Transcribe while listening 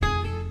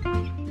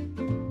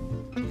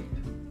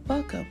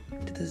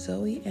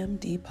Zoe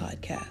MD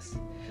podcast,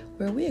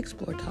 where we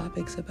explore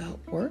topics about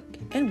work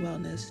and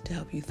wellness to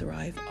help you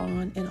thrive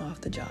on and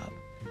off the job.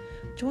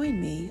 Join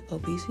me,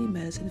 obesity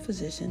medicine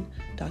physician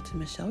Dr.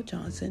 Michelle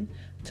Johnson,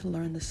 to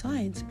learn the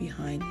science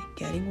behind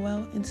getting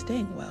well and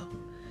staying well.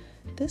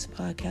 This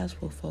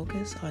podcast will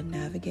focus on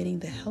navigating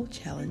the health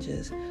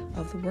challenges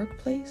of the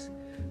workplace,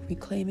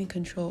 reclaiming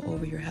control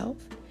over your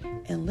health,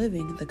 and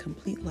living the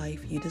complete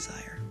life you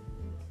desire.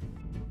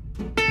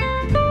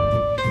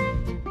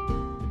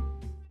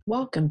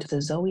 Welcome to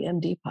the Zoe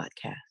MD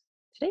podcast.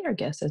 Today our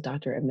guest is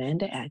Dr.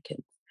 Amanda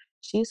Adkins.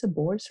 She is a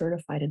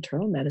board-certified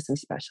internal medicine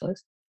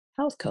specialist,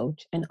 health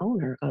coach, and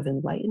owner of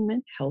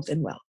Enlightenment Health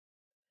and Wealth.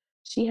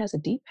 She has a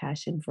deep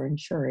passion for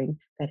ensuring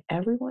that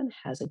everyone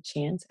has a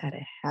chance at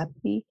a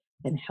happy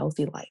and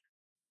healthy life.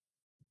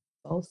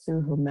 Both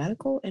through her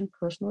medical and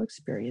personal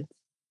experience,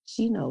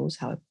 she knows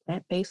how a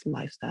plant-based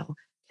lifestyle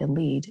can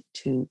lead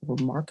to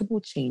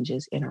remarkable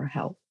changes in our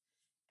health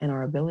and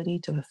our ability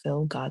to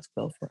fulfill God's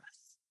will for us.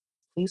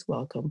 Please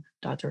welcome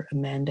Dr.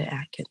 Amanda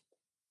Adkins.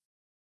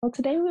 Well,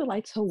 today we would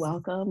like to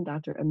welcome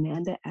Dr.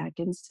 Amanda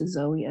Adkins to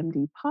Zoe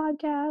MD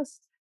podcast.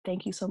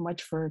 Thank you so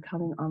much for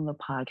coming on the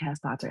podcast,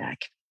 Dr.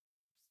 Adkins.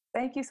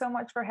 Thank you so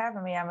much for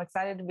having me. I'm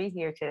excited to be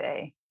here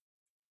today.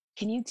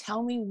 Can you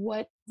tell me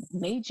what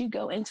made you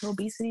go into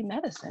obesity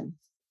medicine?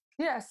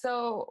 Yeah,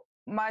 so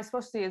my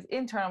specialty is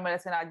internal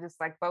medicine. I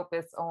just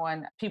focus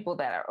on people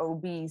that are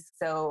obese.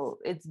 So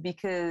it's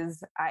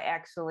because I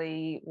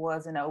actually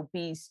was an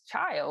obese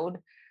child.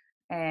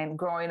 And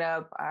growing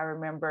up, I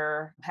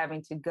remember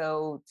having to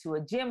go to a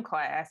gym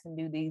class and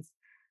do these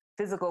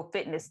physical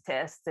fitness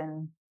tests.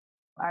 And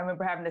I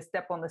remember having to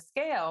step on the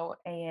scale,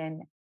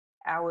 and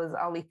I was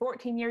only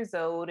 14 years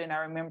old. And I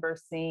remember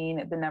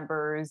seeing the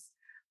numbers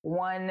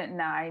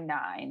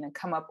 199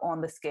 come up on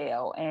the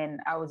scale.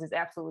 And I was just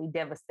absolutely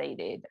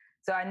devastated.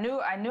 So I knew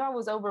I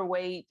was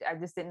overweight. I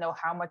just didn't know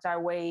how much I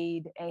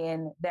weighed.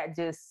 And that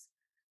just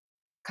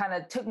kind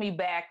of took me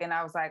back, and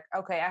I was like,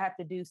 okay, I have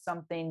to do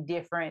something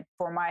different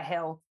for my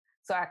health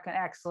so I can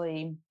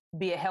actually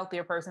be a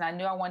healthier person. I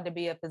knew I wanted to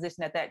be a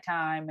physician at that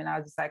time, and I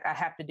was just like, I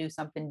have to do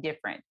something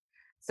different.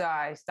 So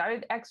I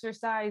started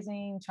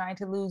exercising, trying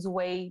to lose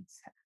weight,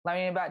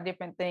 learning about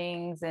different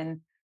things, and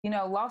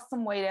lost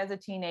some weight as a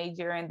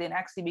teenager, and then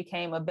actually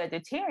became a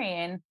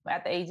vegetarian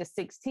at the age of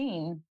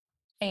 16.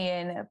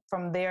 And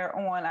from there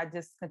on, I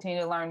just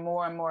continued to learn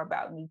more and more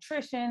about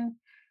nutrition.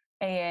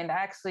 And I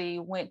actually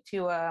went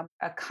to a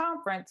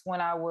conference when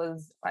I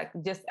was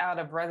just out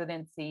of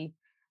residency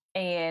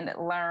and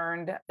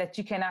learned that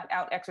you cannot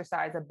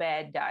out-exercise a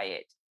bad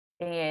diet.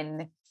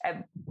 And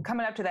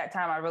coming up to that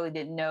time, I really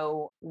didn't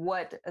know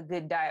what a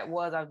good diet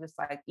was. I was just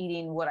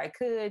eating what I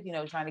could,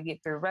 trying to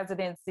get through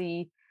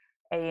residency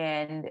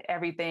and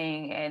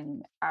everything.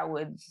 And I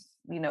would,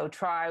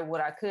 try what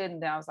I could.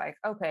 And then I was like,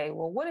 okay,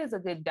 well, what is a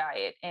good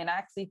diet? And I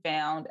actually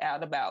found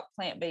out about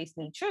plant-based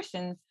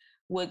nutrition,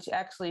 which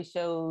actually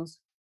shows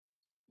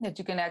that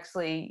you can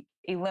actually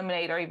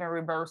eliminate or even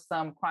reverse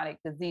some chronic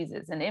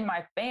diseases. And in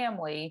my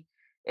family,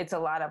 it's a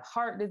lot of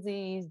heart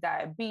disease,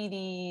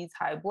 diabetes,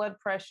 high blood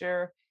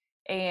pressure.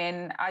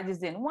 And I just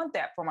didn't want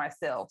that for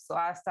myself. So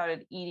I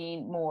started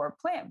eating more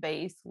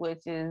plant-based,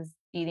 which is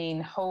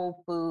eating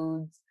whole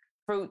foods,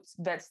 fruits,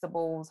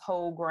 vegetables,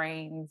 whole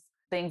grains,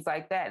 things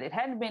like that. It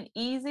hadn't been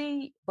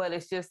easy, but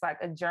it's just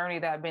a journey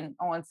that I've been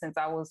on since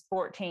I was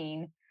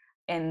 14.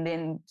 And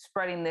then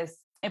spreading this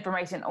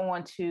information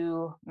on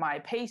to my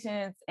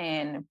patients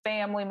and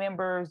family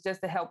members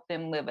just to help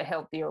them live a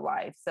healthier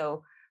life.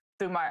 So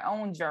through my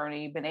own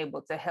journey, been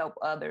able to help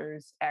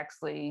others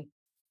actually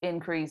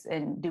increase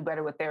and do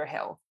better with their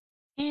health.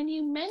 And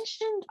you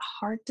mentioned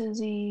heart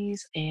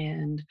disease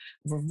and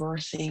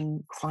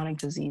reversing chronic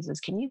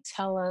diseases. Can you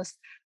tell us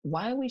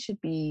why we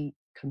should be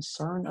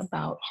concerned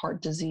about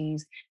heart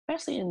disease,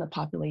 especially in the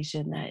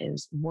population that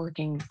is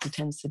working, who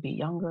tends to be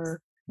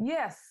younger?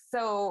 Yes.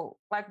 So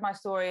my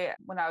story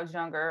when I was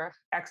younger,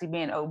 actually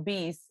being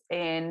obese,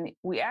 and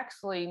we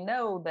actually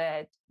know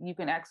that you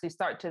can actually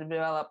start to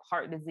develop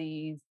heart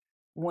disease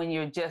when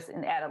you're just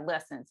in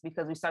adolescence,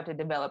 because we start to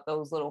develop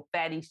those little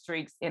fatty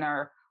streaks in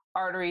our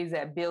arteries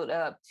that build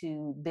up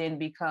to then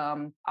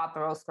become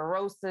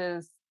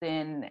atherosclerosis,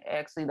 then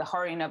actually the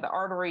hardening of the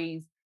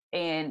arteries.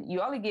 And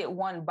you only get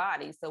one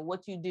body. So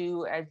what you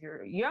do as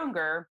you're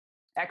younger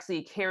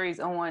actually carries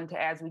on to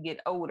as we get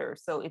older.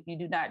 So if you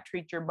do not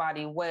treat your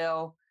body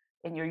well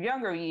in your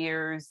younger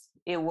years,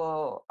 it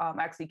will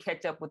actually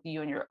catch up with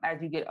you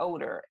as you get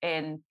older.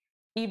 And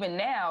even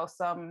now,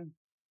 some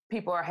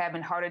people are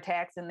having heart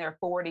attacks in their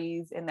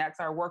 40s, and that's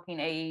our working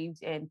age,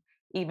 and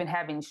even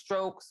having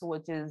strokes,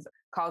 which is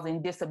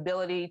causing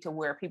disability to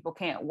where people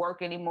can't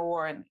work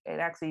anymore. And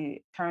it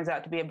actually turns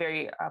out to be a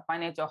very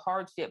financial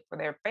hardship for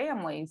their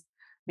families,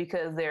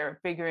 because they're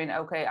figuring,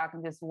 okay, I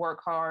can just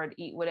work hard,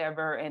 eat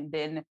whatever, and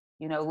then,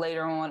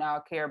 later on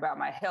I'll care about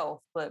my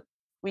health. But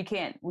we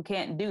can't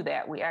do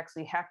that. We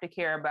actually have to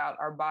care about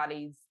our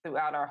bodies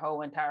throughout our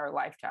whole entire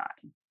lifetime.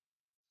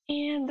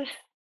 And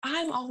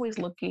I'm always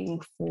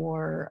looking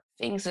for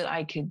things that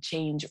I could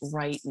change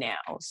right now.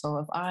 So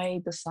if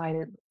I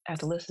decided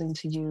after listening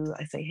to you,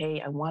 I say,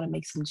 hey, I want to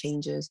make some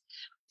changes.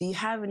 Do you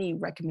have any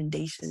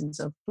recommendations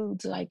of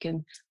foods that I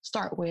can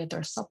start with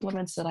or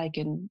supplements that I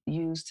can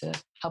use to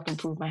help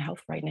improve my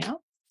health right now?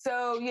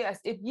 So, yes,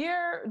 if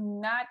you're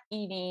not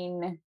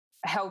eating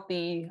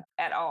healthy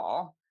at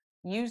all,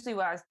 usually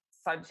what I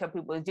start to tell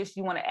people is just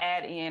you want to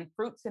add in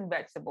fruits and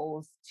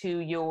vegetables to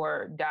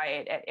your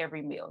diet at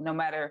every meal, no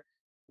matter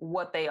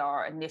what they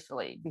are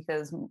initially,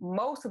 because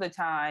most of the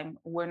time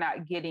we're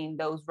not getting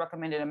those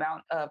recommended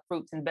amount of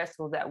fruits and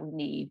vegetables that we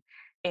need.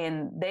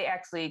 And they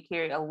actually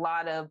carry a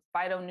lot of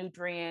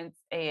phytonutrients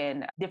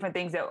and different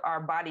things that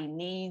our body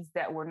needs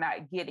that we're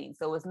not getting.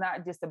 So it's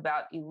not just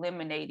about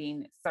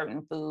eliminating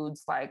certain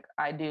foods like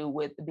I do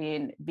with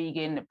being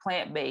vegan,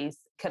 plant-based,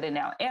 cutting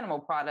out animal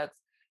products.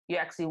 You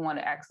actually want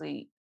to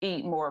actually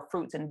eat more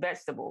fruits and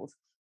vegetables.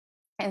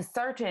 And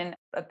certain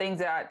things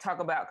that I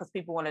talk about, because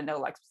people want to know,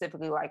 like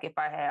specifically, like if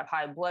I have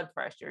high blood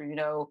pressure,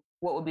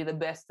 what would be the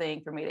best thing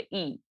for me to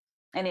eat?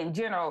 And in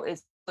general,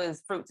 it's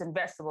is fruits and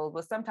vegetables,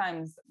 but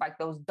sometimes like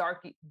those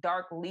dark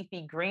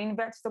leafy green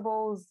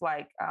vegetables,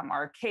 like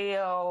our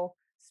kale,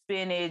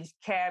 spinach,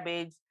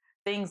 cabbage,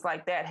 things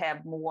like that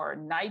have more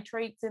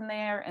nitrates in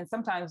there. And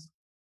sometimes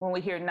when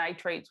we hear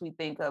nitrates, we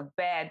think of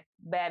bad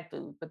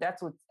food, but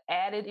that's what's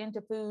added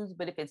into foods.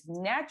 But if it's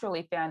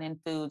naturally found in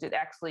foods, it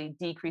actually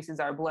decreases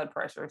our blood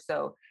pressure.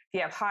 So if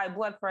you have high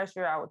blood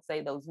pressure, I would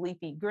say those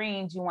leafy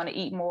greens you want to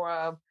eat more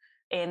of.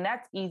 And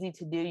that's easy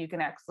to do. You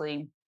can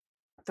actually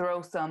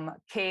throw some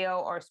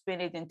kale or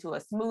spinach into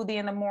a smoothie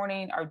in the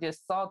morning, or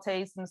just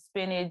saute some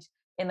spinach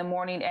in the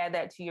morning, add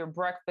that to your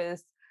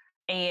breakfast.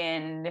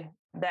 And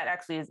that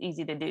actually is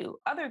easy to do.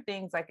 Other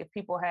things, like if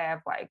people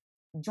have like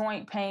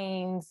joint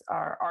pains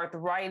or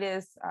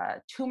arthritis,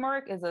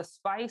 turmeric is a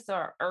spice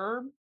or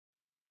herb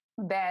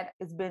that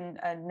has been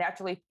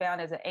naturally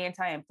found as an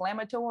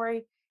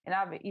anti-inflammatory. And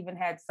I've even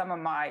had some of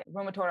my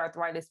rheumatoid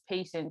arthritis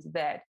patients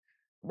that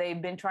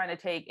they've been trying to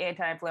take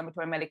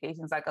anti-inflammatory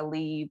medications like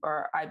Aleve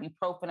or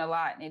ibuprofen a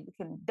lot, and it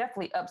can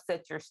definitely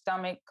upset your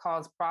stomach,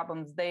 cause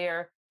problems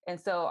there. And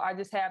so I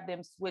just have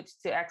them switch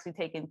to actually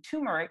taking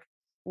turmeric,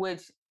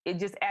 which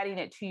is just adding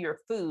it to your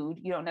food.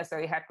 You don't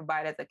necessarily have to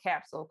buy it as a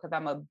capsule, because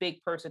I'm a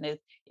big person. If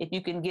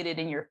you can get it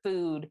in your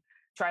food,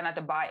 try not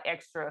to buy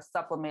extra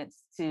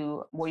supplements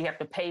to where you have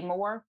to pay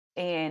more,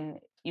 and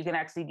you can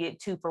actually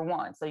get 2 for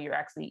 1. So you're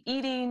actually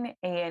eating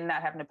and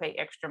not having to pay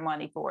extra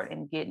money for it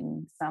and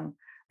getting some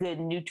good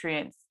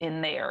nutrients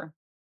in there.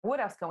 What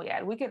else can we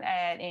add? We can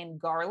add in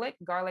garlic.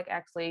 Garlic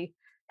actually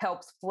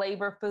helps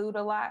flavor food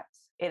a lot.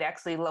 It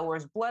actually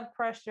lowers blood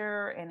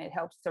pressure and it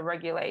helps to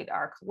regulate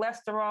our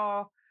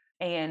cholesterol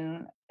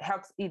and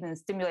helps even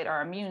stimulate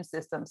our immune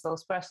system. So,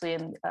 especially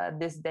in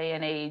this day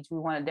and age, we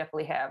want to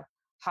definitely have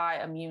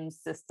high immune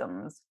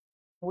systems.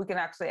 We can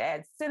actually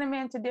add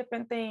cinnamon to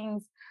different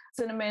things.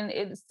 Cinnamon,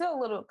 it's still a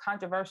little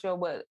controversial,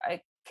 but it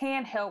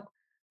can help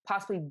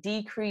possibly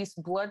decrease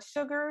blood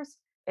sugars.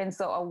 And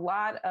so a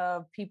lot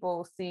of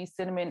people see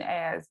cinnamon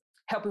as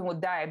helping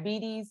with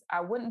diabetes.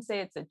 I wouldn't say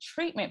it's a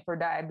treatment for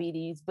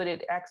diabetes, but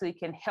it actually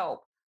can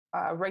help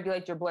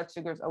regulate your blood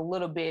sugars a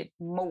little bit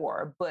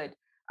more. But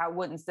I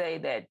wouldn't say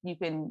that you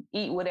can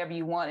eat whatever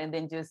you want and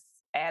then just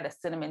add a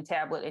cinnamon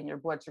tablet and your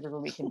blood sugar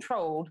will be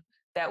controlled.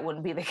 That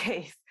wouldn't be the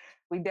case.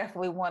 We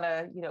definitely want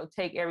to,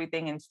 take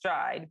everything in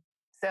stride.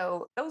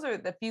 So those are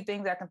the few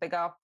things I can think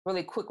of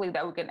really quickly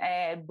that we can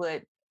add.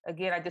 But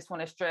again, I just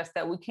want to stress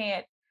that we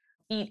can't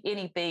eat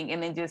anything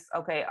and then just,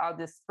 okay, I'll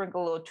just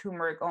sprinkle a little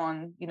turmeric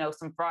on,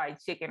 some fried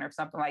chicken or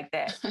something like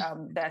that.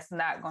 That's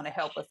not going to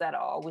help us at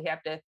all. We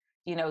have to,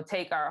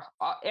 take our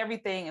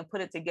everything and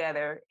put it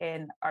together,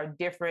 and our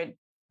different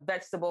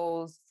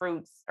vegetables,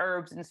 fruits,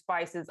 herbs, and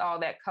spices, all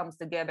that comes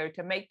together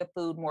to make the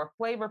food more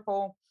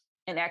flavorful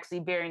and actually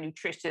very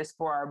nutritious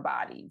for our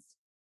bodies.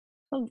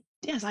 Well,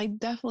 yes, I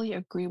definitely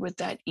agree with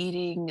that.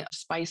 Eating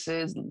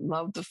spices,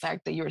 love the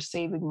fact that you're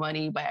saving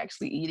money by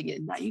actually eating it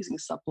and not using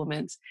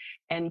supplements.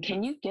 And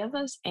can you give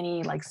us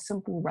any like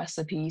simple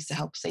recipes to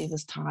help save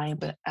us time,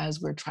 but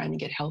as we're trying to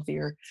get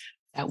healthier,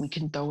 that we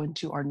can throw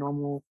into our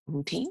normal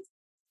routine?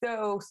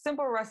 So,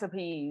 simple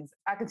recipes.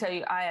 I can tell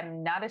you, I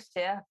am not a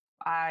chef.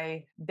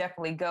 I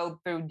definitely go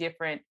through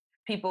different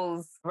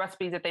people's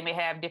recipes that they may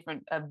have,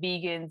 different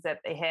vegans that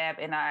they have,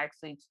 and I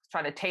actually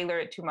try to tailor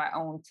it to my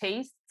own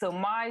taste. So,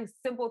 my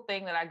simple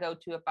thing that I go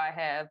to if I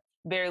have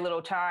very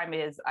little time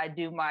is I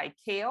do my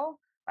kale,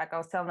 like I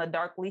was telling, the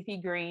dark leafy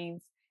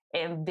greens.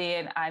 And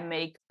then I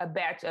make a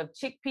batch of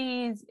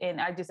chickpeas,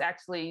 and I just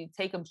actually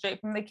take them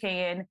straight from the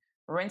can,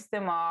 rinse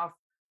them off,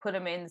 put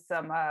them in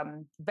some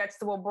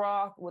vegetable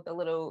broth with a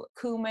little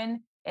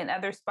cumin and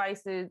other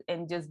spices,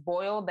 and just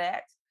boil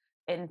that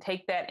and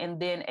take that, and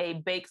then a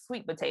baked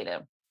sweet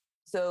potato.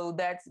 So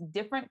that's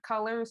different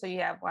colors. So you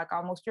have like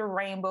almost your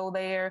rainbow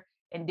there,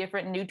 and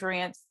different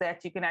nutrients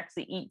that you can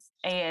actually eat.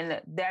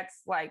 And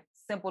that's like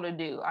simple to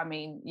do. I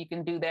mean, you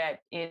can do that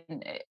in,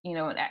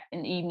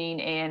 an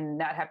evening and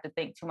not have to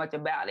think too much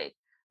about it.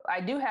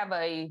 I do have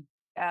a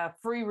a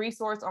free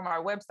resource on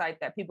our website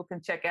that people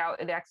can check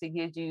out. It actually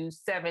gives you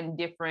 7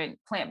 different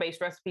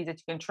plant-based recipes that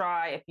you can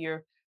try if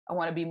you're I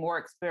want to be more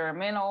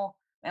experimental.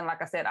 And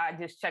like I said, I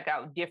just check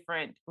out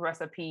different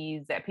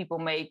recipes that people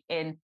make.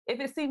 And if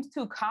it seems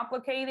too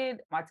complicated,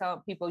 I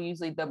tell people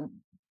usually the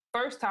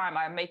first time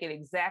I make it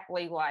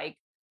exactly like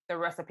the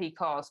recipe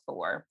calls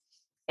for.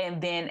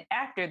 And then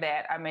after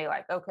that, I may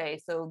like, okay,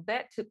 so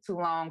that took too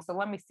long. So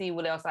let me see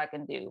what else I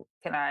can do.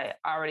 Can I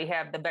already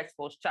have the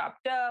vegetables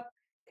chopped up?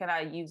 Can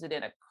I use it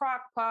in a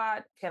crock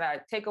pot? Can I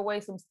take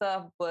away some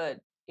stuff, but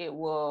it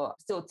will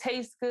still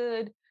taste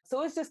good?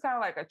 So it's just kind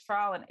of like a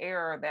trial and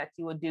error that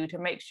you would do to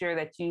make sure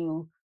that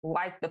you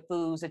like the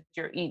foods that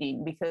you're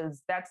eating,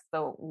 because that's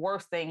the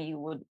worst thing you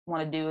would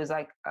want to do is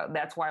like,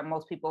 that's why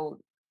most people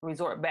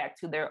resort back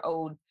to their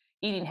old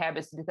eating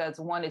habits,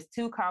 because one is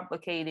too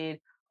complicated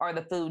or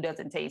the food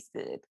doesn't taste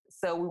good.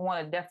 So we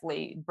want to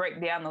definitely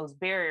break down those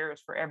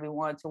barriers for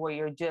everyone to where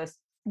you're just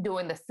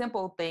doing the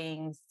simple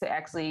things to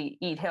actually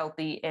eat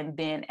healthy and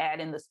then add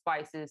in the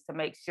spices to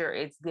make sure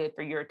it's good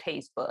for your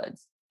taste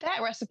buds.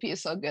 That recipe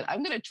is so good.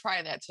 I'm going to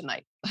try that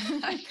tonight.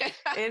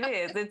 It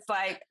is. It's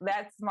like,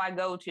 that's my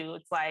go to.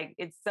 It's like,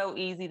 it's so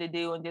easy to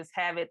do and just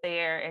have it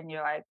there. And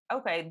you're like,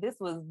 okay, this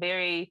was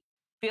very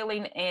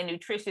filling and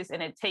nutritious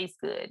and it tastes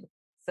good.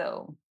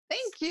 So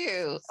Thank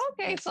you.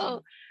 Okay,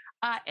 so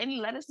any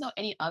let us know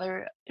any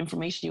other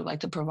information you'd like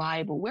to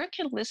provide. But where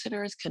can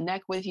listeners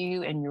connect with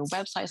you and your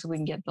website so we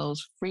can get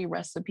those free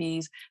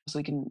recipes so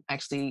we can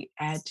actually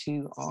add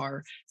to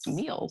our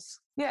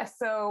meals? Yes.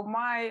 So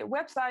my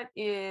website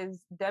is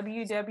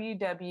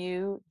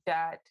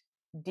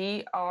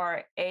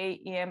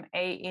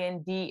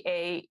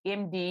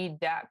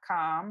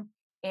www.dramandamd.com.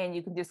 And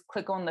you can just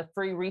click on the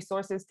free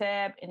resources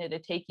tab and it'll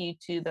take you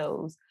to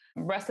those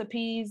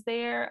recipes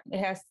there. It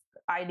has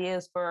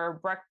ideas for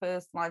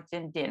breakfast, lunch,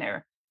 and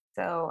dinner.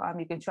 So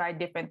you can try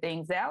different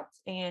things out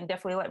and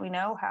definitely let me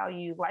know how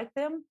you like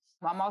them.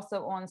 I'm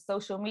also on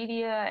social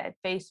media at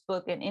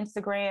Facebook and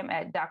Instagram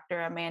at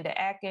Dr. Amanda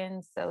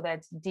Adkins. So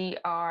that's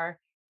DRAMANDA.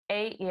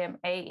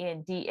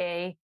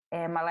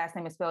 And my last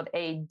name is spelled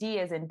AD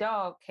as in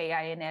dog,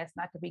 KINS,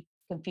 not to be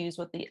confused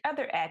with the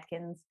other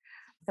Atkins,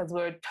 because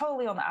we're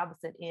totally on the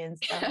opposite ends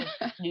of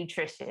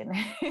nutrition.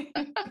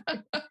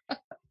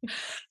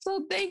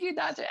 So thank you,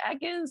 Dr.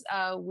 Adkins.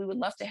 We would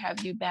love to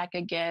have you back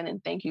again. And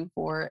thank you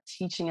for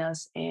teaching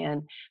us.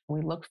 And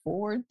we look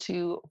forward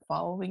to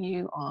following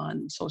you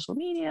on social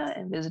media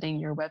and visiting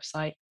your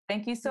website.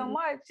 Thank you so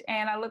much.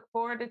 And I look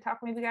forward to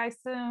talking with you guys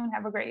soon.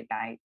 Have a great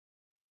night.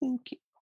 Thank you.